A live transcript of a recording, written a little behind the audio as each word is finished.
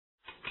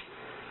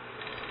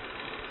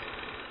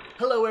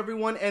Hello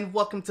everyone and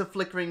welcome to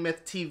Flickering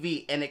Myth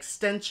TV, an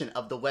extension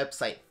of the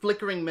website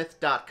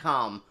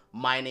flickeringmyth.com.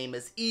 My name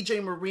is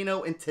EJ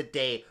Marino and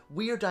today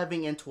we are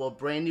diving into a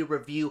brand new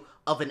review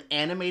of an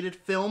animated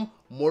film,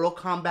 Mortal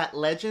Kombat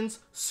Legends,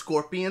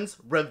 Scorpion's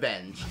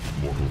Revenge.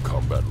 Mortal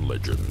Kombat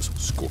Legends,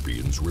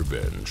 Scorpion's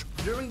Revenge.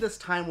 During this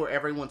time where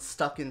everyone's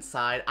stuck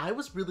inside, I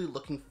was really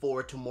looking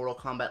forward to Mortal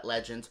Kombat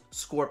Legends,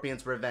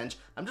 Scorpion's Revenge.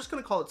 I'm just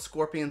going to call it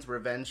Scorpion's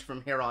Revenge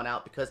from here on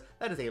out because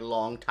that is a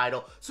long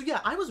title. So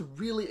yeah, I was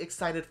really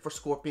excited for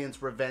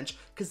Scorpion's Revenge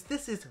because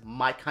this is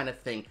my kind of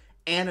thing.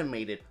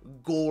 Animated,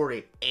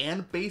 gory,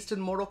 and based in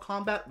Mortal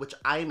Kombat, which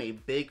I'm a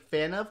big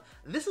fan of.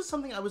 This is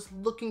something I was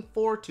looking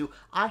forward to.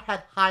 I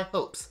had high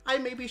hopes. I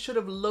maybe should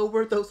have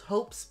lowered those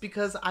hopes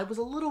because I was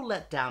a little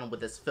let down with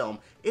this film.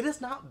 It is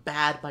not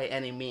bad by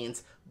any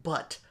means,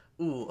 but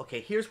ooh,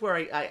 okay, here's where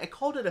I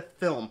called it a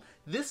film.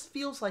 This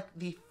feels like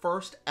the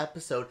first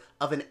episode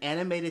of an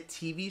animated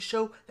TV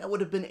show that would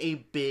have been a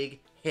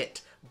big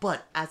hit.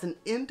 But as an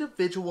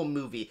individual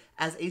movie,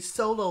 as a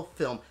solo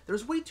film,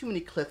 there's way too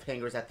many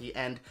cliffhangers at the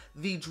end.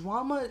 The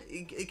drama,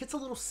 it gets a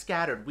little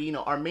scattered.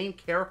 Our main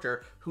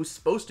character, who's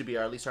supposed to be,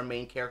 or at least our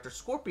main character,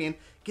 Scorpion,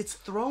 gets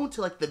thrown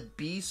to like the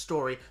B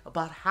story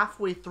about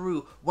halfway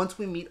through once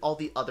we meet all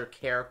the other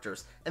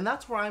characters. And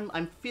that's where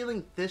I'm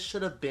feeling this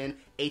should have been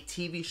a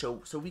TV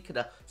show so we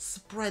could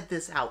spread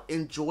this out,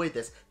 enjoy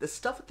this. The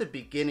stuff at the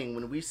beginning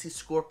when we see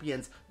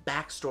Scorpion's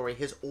backstory,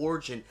 his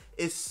origin,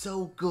 is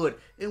so good,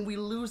 and we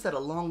lose that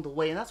along the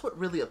way, and that's what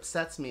really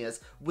upsets me is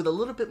with a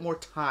little bit more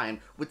time,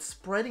 with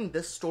spreading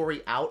this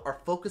story out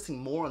or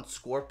focusing more on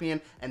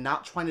Scorpion and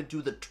not trying to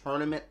do the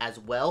tournament as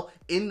well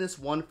in this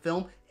one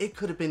film, it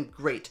could have been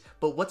great,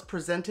 but what's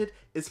presented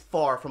is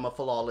far from a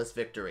flawless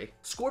victory.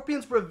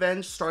 Scorpion's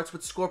Revenge starts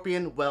with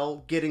Scorpion,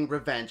 well, getting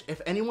revenge.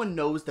 If anyone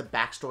knows the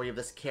backstory of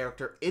this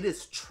character, it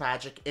is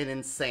tragic and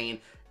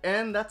insane.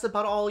 And that's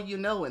about all you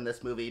know in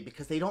this movie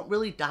because they don't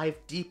really dive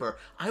deeper.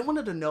 I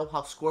wanted to know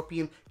how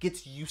Scorpion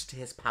gets used to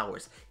his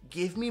powers.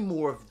 Give me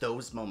more of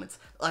those moments.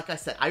 Like I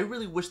said, I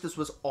really wish this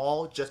was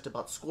all just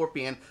about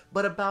Scorpion,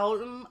 but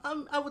about,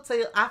 I would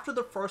say after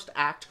the first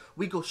act,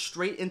 we go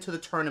straight into the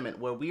tournament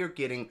where we are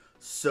getting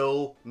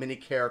so many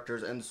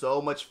characters and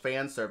so much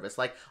fan service.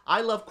 Like,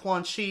 I love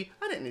Quan. I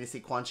didn't need to see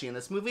Quan in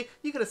this movie.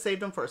 You could have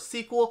saved him for a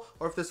sequel,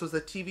 or if this was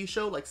a TV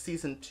show like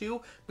season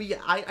 2. But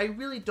yeah, I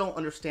really don't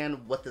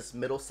understand what this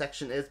middle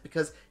section is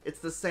because it's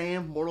the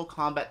same Mortal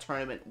Kombat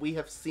tournament we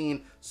have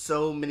seen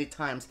so many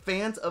times.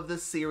 Fans of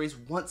this series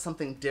want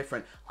something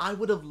different. I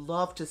would have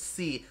loved to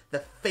see the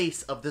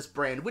face of this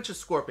brand, which is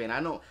Scorpion.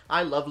 I know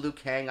I love Liu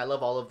Kang, I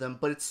love all of them,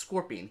 but it's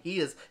Scorpion.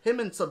 Him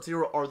and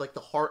Sub-Zero are like the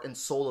heart and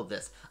soul of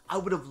this. I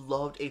would have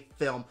loved a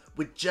film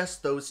with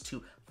just those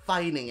two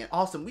fighting and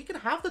awesome. We could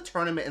have the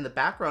tournament in the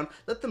background,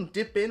 let them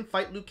dip in,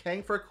 fight Liu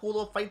Kang for a cool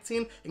little fight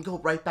scene, and go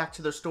right back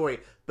to their story.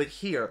 But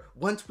here,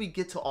 once we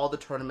get to all the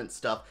tournament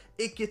stuff,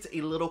 it gets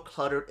a little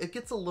cluttered, it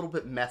gets a little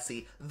bit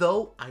messy,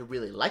 though I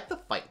really like the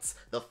fights.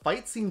 The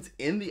fight scenes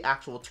in the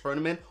actual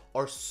tournament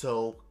are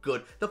so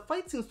good. The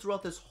fight scenes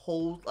throughout this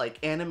whole like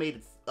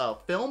animated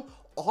film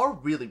are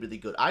really, really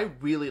good. I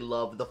really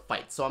love the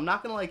fight, so I'm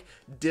not gonna like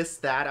diss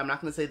that. I'm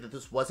not gonna say that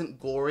this wasn't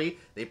gory.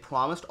 They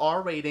promised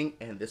R rating,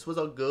 and this was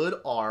a good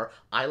R.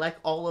 I like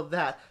all of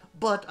that,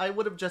 but I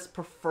would have just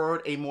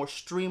preferred a more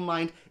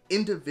streamlined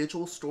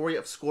individual story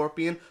of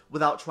Scorpion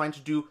without trying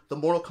to do the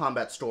Mortal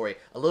Kombat story.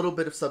 A little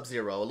bit of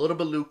Sub-Zero, a little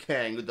bit of Liu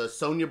Kang, the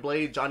Sonya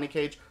Blade, Johnny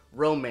Cage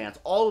romance,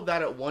 all of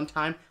that at one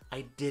time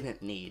I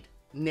didn't need.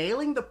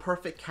 Nailing the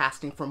perfect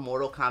casting for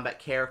Mortal Kombat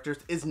characters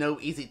is no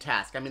easy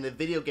task. I mean, the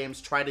video games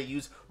try to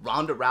use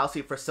Ronda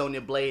Rousey for Sonya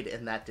Blade,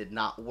 and that did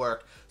not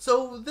work.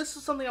 So this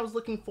is something I was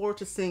looking forward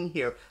to seeing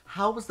here.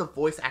 How was the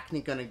voice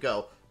acting gonna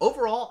go?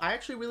 Overall, I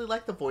actually really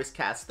like the voice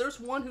cast. There's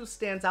one who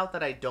stands out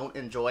that I don't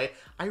enjoy.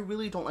 I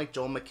really don't like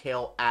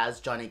McHale as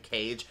Johnny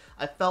Cage.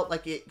 I felt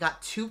like it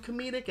got too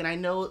comedic, and I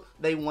know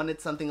they wanted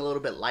something a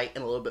little bit light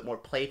and a little bit more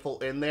playful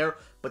in there,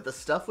 but the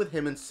stuff with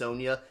him and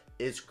Sonya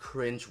is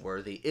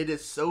cringeworthy. It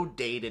is so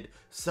dated,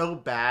 so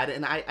bad,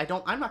 and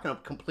I'm not going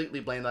to completely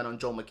blame that on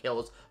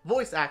McHale's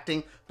voice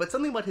acting, but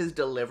something about his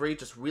delivery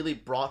just really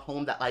brought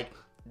home that like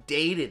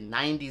dated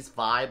 90s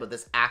vibe of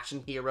this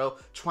action hero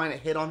trying to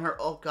hit on her.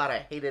 Oh god,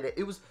 I hated it.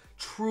 It was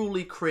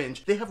truly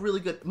cringe. They have really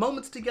good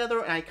moments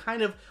together, and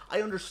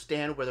I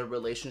understand where their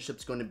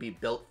relationship's going to be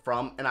built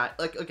from, and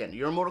again,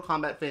 you're a Mortal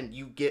Kombat fan,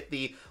 you get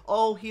the,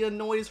 oh, he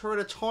annoys her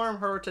to charm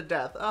her to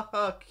death,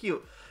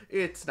 cute.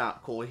 It's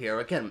not cool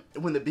here. Again,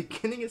 when the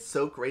beginning is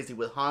so crazy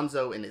with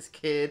Hanzo and his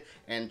kid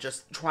and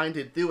just trying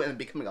to do it and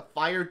becoming a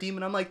fire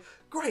demon, I'm like,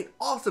 great,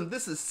 awesome,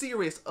 this is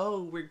serious.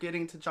 Oh, we're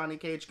getting to Johnny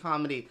Cage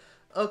comedy.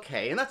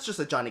 Okay, and that's just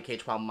a Johnny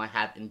Cage problem I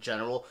have in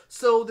general,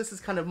 so this is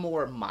kind of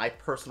more my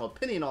personal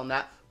opinion on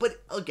that,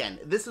 but again,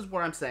 this is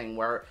where I'm saying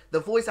where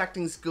the voice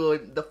acting's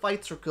good, the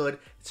fights are good,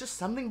 it's just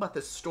something about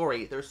this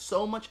story. There's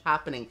so much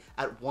happening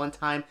at one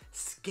time.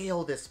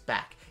 Scale this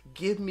back.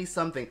 Give me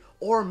something,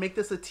 or make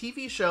this a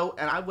TV show,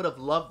 and I would have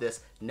loved this.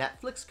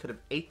 Netflix could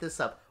have ate this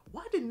up.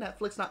 Why did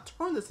Netflix not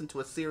turn this into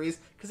a series?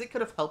 Because it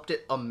could have helped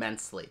it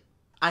immensely.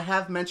 I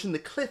have mentioned the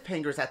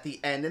cliffhangers at the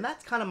end, and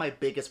that's kind of my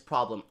biggest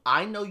problem.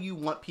 I know you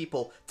want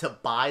people to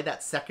buy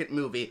that second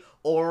movie,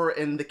 or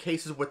in the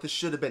cases where this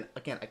should have been,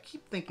 again, I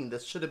keep thinking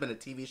this should have been a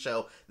TV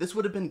show, this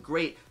would have been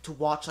great to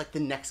watch like the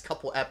next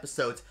couple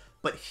episodes.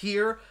 But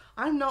here,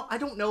 I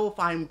don't know if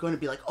I'm going to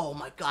be like, oh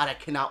my god, I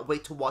cannot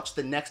wait to watch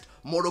the next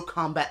Mortal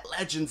Kombat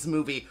Legends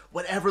movie,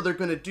 whatever they're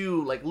going to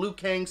do, like Liu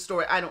Kang's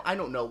story. I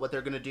don't know what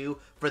they're going to do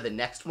for the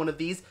next one of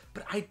these,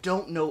 but I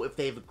don't know if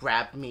they've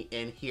grabbed me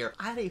in here.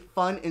 I had a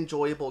fun,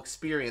 enjoyable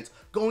experience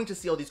going to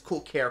see all these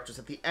cool characters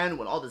at the end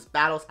when all this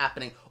battle's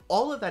happening.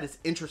 All of that is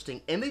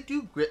interesting, and they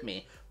do grip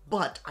me.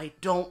 But I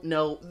don't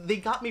know, they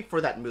got me for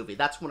that movie,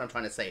 that's what I'm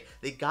trying to say.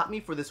 They got me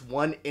for this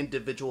one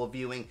individual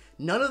viewing.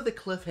 None of the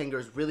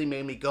cliffhangers really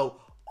made me go,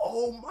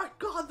 oh my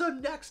god, the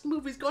next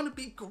movie's gonna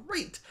be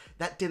great.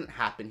 That didn't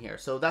happen here,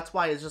 so that's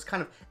why it's just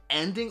kind of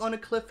ending on a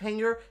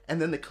cliffhanger,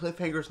 and then the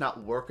cliffhanger's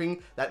not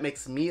working. That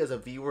makes me as a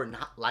viewer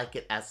not like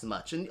it as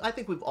much, and I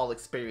think we've all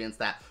experienced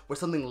that, where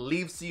something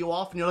leaves you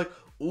off and you're like,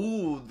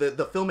 ooh,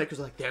 the filmmakers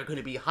are like, they're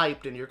gonna be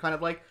hyped, and you're kind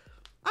of like,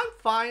 I'm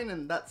fine,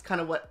 and that's kind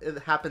of what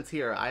happens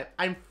here.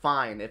 I'm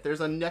fine. If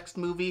there's a next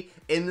movie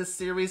in this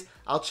series,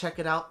 I'll check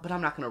it out, but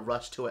I'm not going to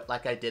rush to it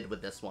like I did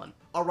with this one.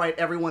 Alright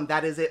everyone,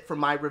 that is it for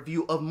my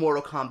review of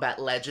Mortal Kombat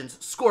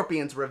Legends,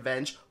 Scorpion's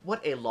Revenge.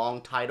 What a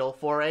long title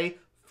for a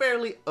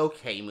fairly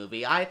okay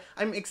movie.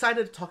 I'm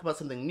excited to talk about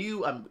something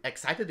new. I'm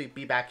excited to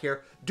be back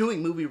here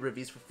doing movie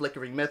reviews for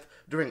Flickering Myth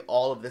during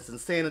all of this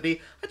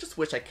insanity. I just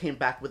wish I came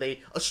back with a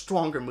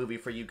stronger movie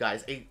for you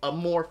guys, a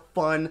more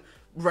fun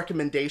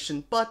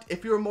recommendation. But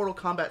if you're a Mortal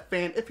Kombat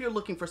fan, if you're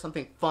looking for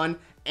something fun,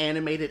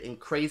 animated, and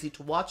crazy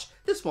to watch,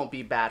 this won't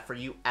be bad for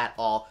you at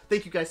all.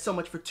 Thank you guys so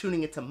much for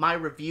tuning into my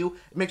review.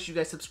 Make sure you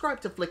guys subscribe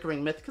to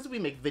Flickering Myth because we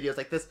make videos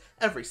like this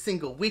every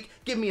single week.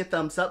 Give me a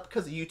thumbs up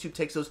because YouTube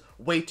takes those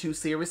way too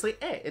seriously.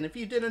 Hey, and if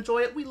you did enjoy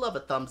it, we love a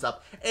thumbs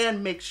up.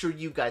 And make sure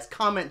you guys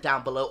comment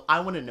down below.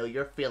 I want to know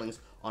your feelings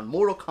on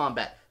Mortal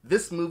Kombat,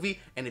 this movie,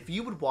 and if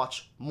you would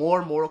watch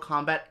more Mortal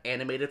Kombat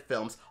animated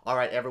films.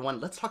 Alright everyone,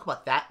 let's talk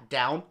about that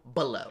down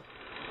below.